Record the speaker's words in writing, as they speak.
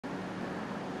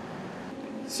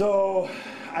So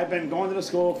I've been going to the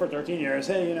school for 13 years.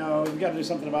 Hey, we got to do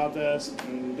something about this.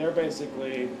 And they're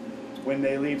basically, when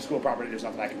they leave school property, there's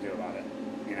nothing I can do about it.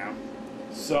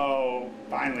 So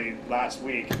finally, last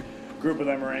week, a group of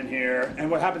them are in here. And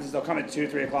what happens is they'll come at 2,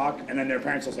 3 o'clock, and then their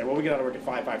parents will say, well, we get out of work at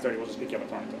 5, 5:30. We'll just pick you up at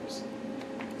Tornatore's.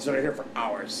 So they're here for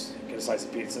hours. Get a slice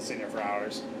of pizza, sitting here for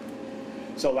hours.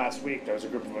 So last week, there was a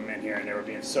group of them in here, and they were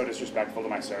being so disrespectful to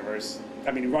my servers.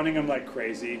 I mean, running them like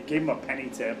crazy. Gave them a penny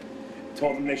tip.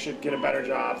 Told them they should get a better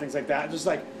job, things like that. Just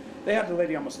like, they had the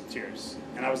lady almost in tears.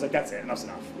 And I was like, that's it, enough's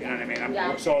enough. You know what I mean?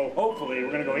 Yeah. So hopefully, we're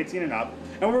going to go 18 and up.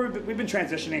 And we've been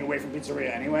transitioning away from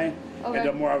pizzeria anyway,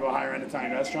 into more of a higher-end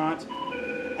Italian restaurant.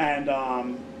 And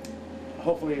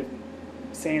hopefully,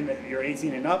 saying that you're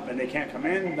 18 and up and they can't come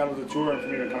in, that'll deter them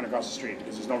from even coming across the street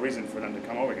because there's no reason for them to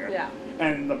come over here. Yeah.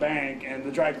 And the bank and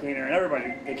the dry cleaner and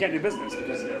everybody, they can't do business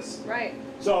because of this. Right.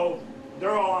 So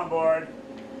they're all on board.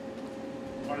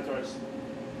 Tornatore's.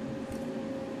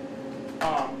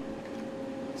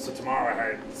 So tomorrow I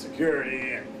hired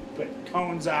security and put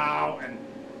cones out and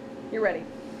You're ready.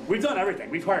 we've done everything.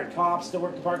 We've hired cops to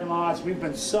work the parking lots. We've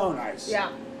been so nice.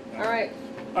 Yeah. All right.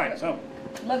 All right, so.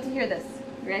 Love to hear this.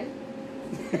 You ready?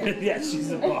 Yeah, she's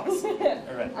the boss. All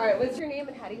right. All right. What's your name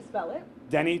and how do you spell it?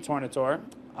 Denny Tornatore,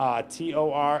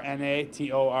 Tornatore.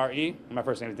 My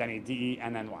first name is Denny, Denny.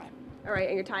 All right.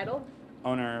 And your title?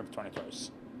 Owner of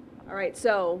Tornatore's. All right.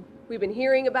 So we've been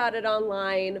hearing about it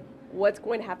online. What's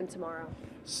going to happen tomorrow?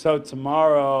 So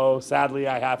tomorrow, sadly,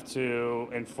 I have to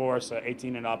enforce an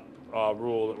 18 and up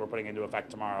rule that we're putting into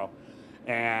effect tomorrow.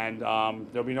 And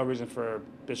there'll be no reason for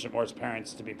Bishop Moore's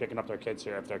parents to be picking up their kids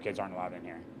here if their kids aren't allowed in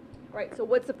here. Right. So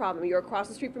what's the problem? You're across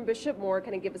the street from Bishop Moore.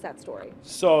 Kind of give us that story.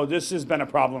 So this has been a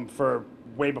problem for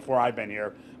way before I've been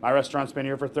here. My restaurant's been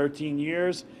here for 13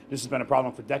 years. This has been a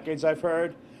problem for decades, I've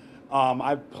heard.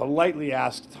 I've politely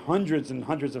asked hundreds and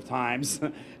hundreds of times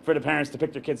for the parents to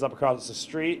pick their kids up across the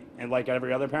street, and like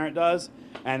every other parent does,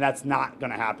 and that's not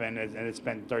going to happen. And it's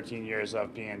been 13 years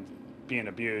of being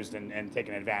abused and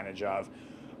taken advantage of.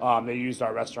 They used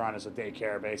our restaurant as a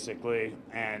daycare, basically,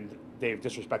 and they've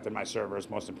disrespected my servers,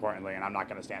 most importantly, and I'm not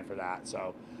going to stand for that.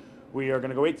 So we are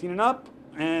going to go 18 and up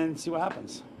and see what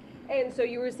happens. And so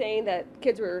you were saying that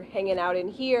kids were hanging out in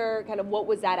here. Kind of what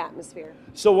was that atmosphere?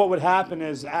 So what would happen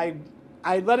is I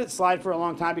let it slide for a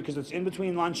long time because it's in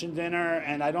between lunch and dinner,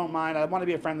 and I don't mind. I want to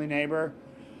be a friendly neighbor.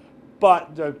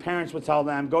 But the parents would tell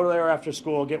them, go there after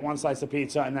school, get one slice of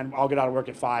pizza, and then I'll get out of work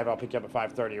at 5, I'll pick you up at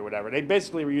 5:30 or whatever. They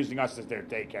basically were using us as their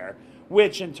daycare,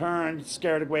 which in turn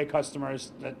scared away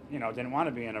customers that, didn't want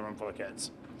to be in a room full of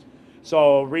kids.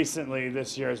 So recently,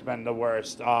 this year has been the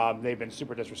worst. They've been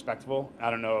super disrespectful.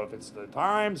 I don't know if it's the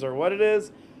times or what it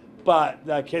is, but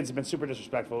the kids have been super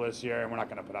disrespectful this year, and we're not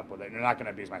going to put up with it. They're not going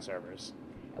to abuse my servers.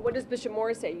 What does Bishop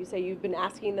Moore say? You say you've been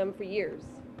asking them for years.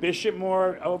 Bishop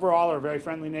Moore overall are very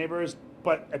friendly neighbors,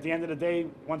 but at the end of the day,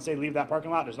 once they leave that parking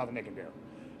lot, there's nothing they can do.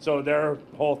 So their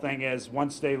whole thing is,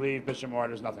 once they leave Bishop Moore,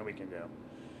 there's nothing we can do.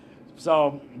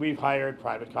 So we've hired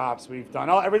private cops. We've done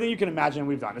everything you can imagine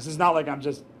we've done. This is not like I'm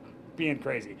just being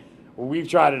crazy. We've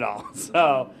tried it all.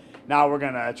 So now we're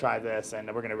going to try this, and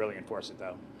we're going to really enforce it,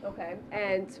 though. Okay.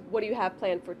 And what do you have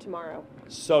planned for tomorrow?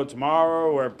 So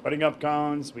tomorrow we're putting up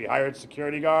cones. We hired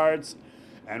security guards,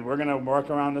 and we're going to work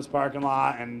around this parking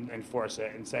lot and enforce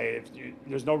it and say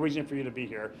there's no reason for you to be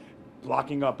here,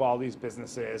 blocking up all these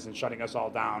businesses and shutting us all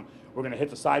down. We're going to hit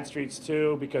the side streets,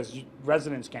 too, because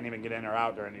residents can't even get in or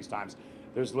out during these times.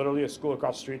 There's literally a school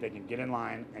across the street. They can get in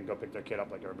line and go pick their kid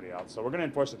up like everybody else. So we're going to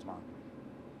enforce it tomorrow.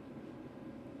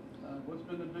 What's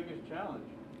been the biggest challenge?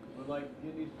 Would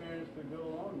get these parents to go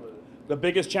along with it? The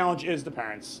biggest challenge is the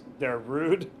parents. They're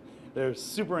rude. They're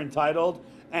super entitled.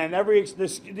 And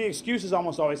the excuse is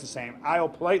almost always the same. I'll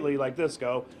politely, like this,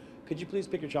 go, could you please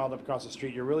pick your child up across the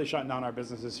street? You're really shutting down our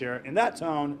businesses here. In that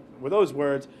tone, with those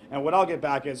words, and what I'll get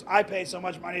back is, I pay so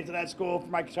much money to that school for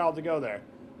my child to go there.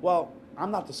 Well, I'm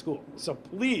not the school, so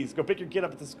please go pick your kid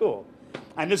up at the school.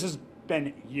 And this has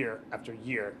been year after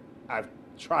year. I've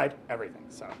tried everything,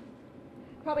 so.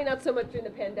 Probably not so much during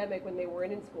the pandemic when they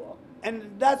weren't in school.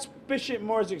 And that's Bishop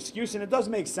Moore's excuse, and it does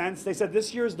make sense. They said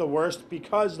this year is the worst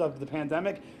because of the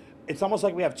pandemic. It's almost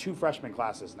like we have 2 freshman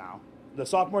classes now. The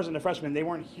sophomores and the freshmen, they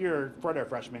weren't here for their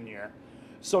freshman year.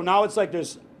 So now it's like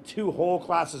there's 2 whole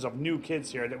classes of new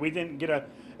kids here that we didn't get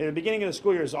in the beginning of the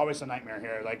school year is always a nightmare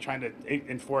here, like trying to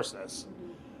enforce this.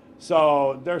 Mm-hmm.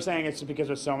 So they're saying it's because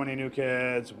there's so many new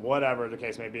kids, whatever the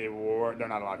case may be, they're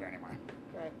not allowed here anymore.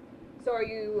 Right. So are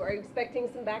you expecting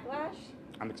some backlash?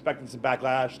 I'm expecting some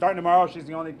backlash. Starting tomorrow, she's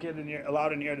the only kid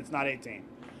allowed in here that's not 18.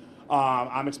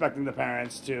 I'm expecting the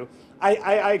parents to.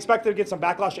 I expect to get some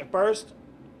backlash at first,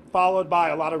 followed by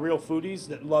a lot of real foodies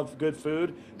that love good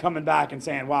food coming back and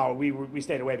saying, wow, we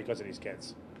stayed away because of these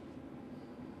kids.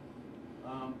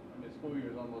 I mean, school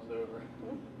year's almost over.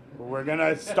 We're going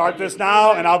to start this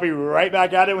now, and I'll be right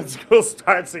back at it when school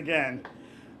starts again.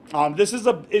 This is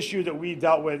an issue that we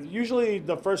dealt with. Usually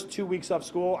the first 2 weeks of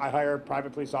school, I hire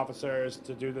private police officers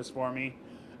to do this for me,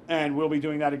 and we'll be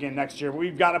doing that again next year.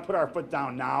 We've got to put our foot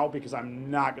down now because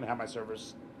I'm not going to have my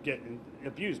servers get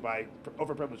abused by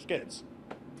overprivileged kids.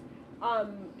 Can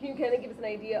you kind of give us an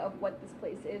idea of what this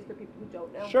place is for people who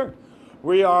don't know? Sure.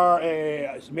 We are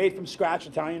a made-from-scratch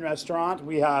Italian restaurant.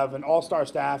 We have an all-star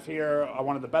staff here,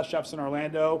 one of the best chefs in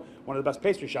Orlando, one of the best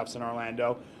pastry chefs in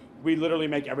Orlando. We literally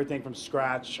make everything from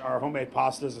scratch. Our homemade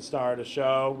pasta is the star of the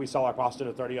show. We sell our pasta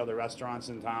to 30 other restaurants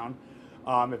in town.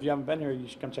 If you haven't been here, you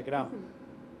should come check it out.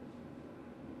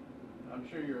 I'm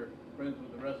sure you're friends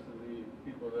with the rest of the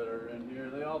people that are in here.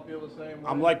 They all feel the same way.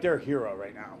 I'm like their hero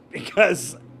right now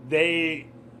because they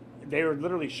were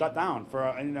literally shut down for,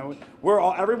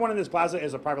 everyone in this plaza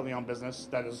is a privately owned business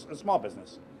that is a small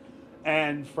business.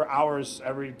 And for hours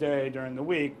every day during the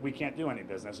week, we can't do any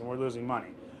business and we're losing money.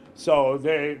 So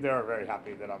they're very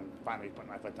happy that I'm finally putting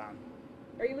my foot down.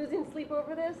 Are you losing sleep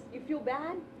over this? You feel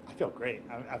bad? I feel great.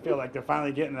 I feel like they're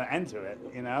finally getting an end to it,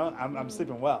 I'm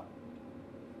sleeping well.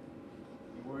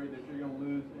 You worried that you're going to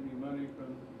lose any money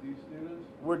from these students?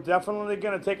 We're definitely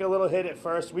going to take a little hit at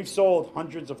first. We've sold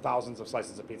hundreds of thousands of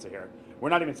slices of pizza here. We're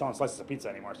not even selling slices of pizza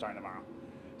anymore starting tomorrow.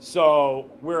 So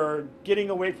we're getting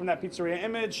away from that pizzeria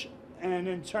image, and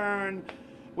in turn,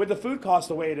 with the food cost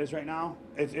the way it is right now,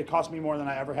 it costs me more than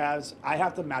I ever has. I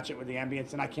have to match it with the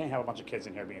ambience, and I can't have a bunch of kids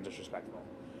in here being disrespectful.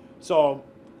 So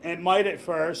it might at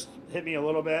first hit me a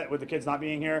little bit with the kids not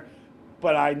being here,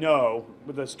 but I know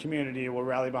with this community will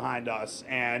rally behind us,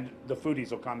 and the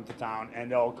foodies will come to town,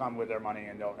 and they'll come with their money,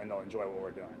 and they'll enjoy what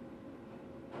we're doing.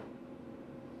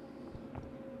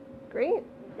 Great. You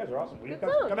guys are awesome. Will you Good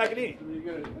sound. come back and eat? Let me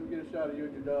get a shot of you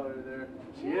and your daughter there.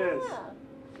 She is. So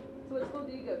what school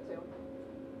do you go to?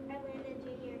 Atlanta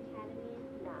Junior Academy,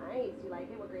 Nice. You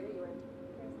like it? What grade are you in?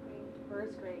 first grade.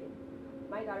 First grade.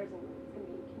 My daughter's going to be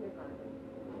in kindergarten.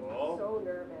 Cool. So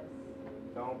nervous.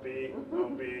 Don't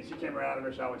be. She came right out of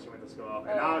her shell when she went to school.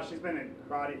 And Oh. now she's been in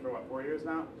karate for, 4 years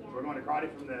now? Yeah. So we're going to karate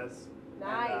from this.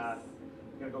 Nice. And,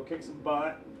 going to go kick some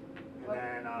butt. And What?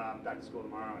 then back to school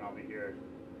tomorrow, and I'll be here.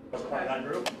 I was part of that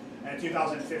group. And in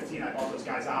 2015, I brought those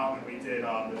guys out, and we did the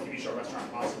TV show Restaurant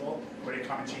Impossible, where they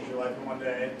come and change your life in one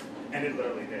day. And it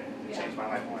literally did. It changed my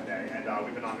life in one day. And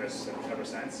we've been on this ever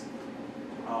since.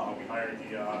 We hired the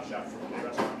chef from the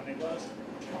restaurant when they closed.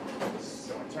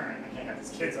 So in turn, I can't have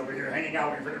these kids over here hanging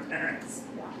out waiting for their parents.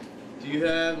 Do you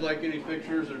have like any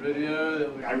pictures or video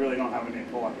that we I really don't have any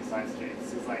pull up besides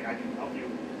Kate's. He's like, I can help you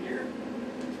here.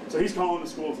 So he's calling to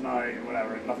school tonight and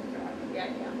whatever, and nothing's gonna happen. Yeah.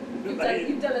 Like-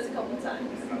 You've done this a couple of times.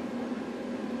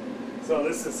 So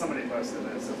this is, somebody posted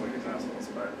this, it's like these assholes,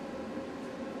 but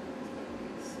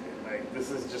like this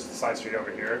is just the side street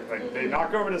over here. Like they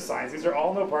knock over the signs. These are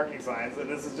all no parking signs, and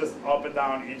this is just up and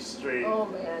down each street. Oh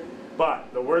man.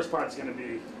 But the worst part's gonna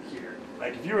be here.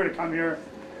 Like if you were to come here,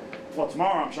 well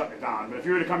tomorrow I'm shutting it down, but if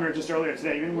you were to come here just earlier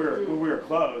today, even when we were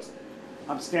closed,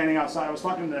 I'm standing outside. I was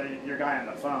talking to your guy on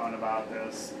the phone about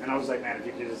this, and I was like, man, if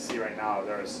you could just see right now,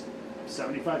 there's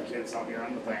 75 kids out here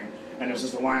on the thing, and there's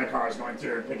just a line of cars going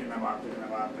through, picking them up.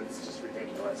 It's just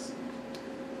ridiculous.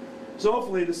 So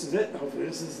hopefully this is it. Hopefully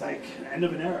this is like the end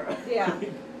of an era. Yeah.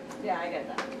 Yeah, I get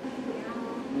that.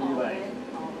 What do you like?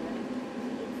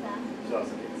 Pizza. She loves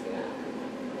the pizza.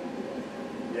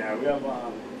 Yeah, we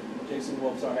have Jason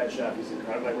Wolf's our head chef. He's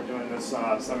incredible. Like we're doing this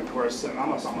 7-course,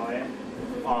 almost sommelier.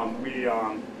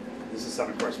 This is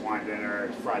 7-course wine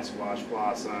dinner, fried squash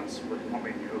blossoms,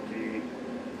 homemade gnocchi,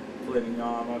 filet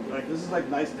mignon. Like this is like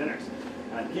nice dinners.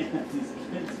 And I can't have these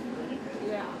kids.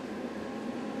 Yeah.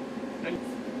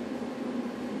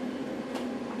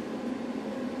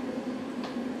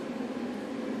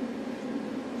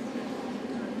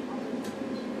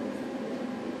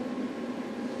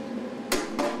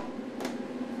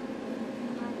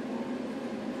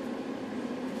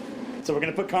 So we're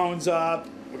gonna put cones up.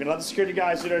 We're gonna let the security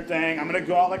guys do their thing. I'm gonna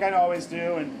go out like I always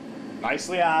do and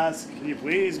nicely ask, can you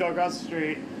please go across the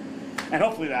street? And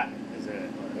hopefully that is it.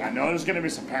 I know there's gonna be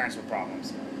some parents with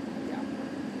problems. Yeah.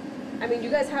 I mean, you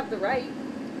guys have the right.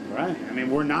 Right. I mean,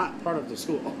 we're not part of the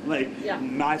school. Like Yeah.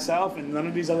 myself and none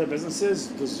of these other businesses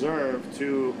deserve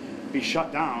to be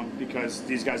shut down because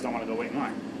these guys don't want to go wait in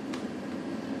line.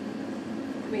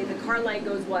 I mean, the car line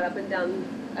goes up and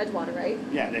down Edgewater, right?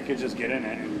 Yeah, they could just get in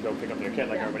it and go pick up their kid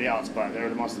like Yeah. everybody else, but they're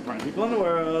the most important people in the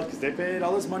world because they paid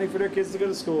all this money for their kids to go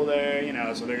to school there,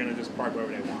 so they're going to just park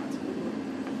wherever they want.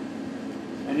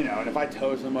 And and if I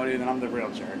tow somebody, then I'm the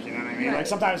real jerk. You know what I mean? Right. Like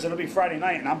sometimes it'll be Friday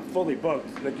night and I'm fully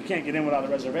booked. Like you can't get in without a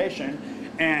reservation.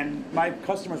 And my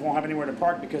customers won't have anywhere to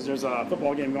park because there's a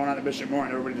football game going on at Bishop Moore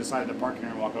and everybody decided to park here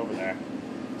and walk over there.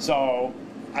 So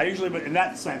I usually, but in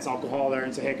that sense, I'll call there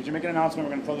and say, hey, could you make an announcement?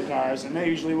 We're going to tow the cars. And they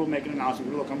usually will make an announcement.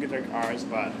 People will come get their cars,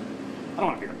 but I don't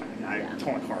want to be like that. Yeah.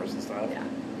 Towing cars and stuff. Yeah.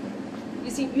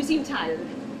 You seem tired.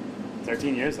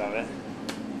 13 years of it.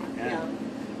 Yeah.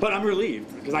 But I'm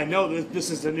relieved because I know this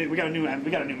is the new. We got a new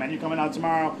menu coming out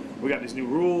tomorrow. We got these new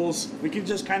rules. We can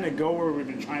just kind of go where we've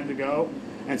been trying to go,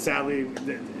 and sadly,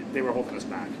 they were holding us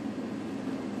back.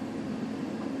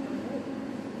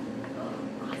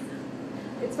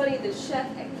 It's funny, the chef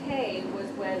at K was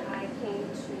when I came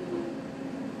to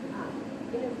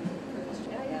interview for this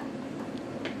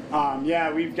job.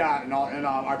 Yeah, we've got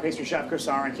our pastry chef Chris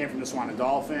Sarin came from the Swan and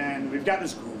Dolphin. We've got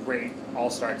this great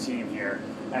all-star team here,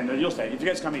 and you'll stay. If you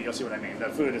guys come eat, you'll see what I mean. The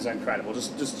food is incredible.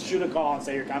 Just shoot a call and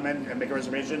say you're coming and make a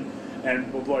reservation,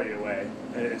 and we'll blow you away.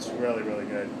 It's really, really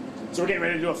good. So we're getting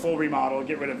ready to do a full remodel,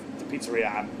 get rid of the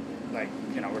pizzeria. Like,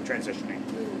 we're transitioning.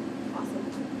 Awesome.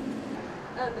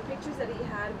 The pictures that he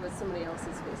had was somebody else's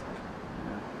Facebook.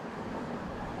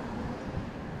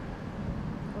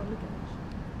 Oh, look at that.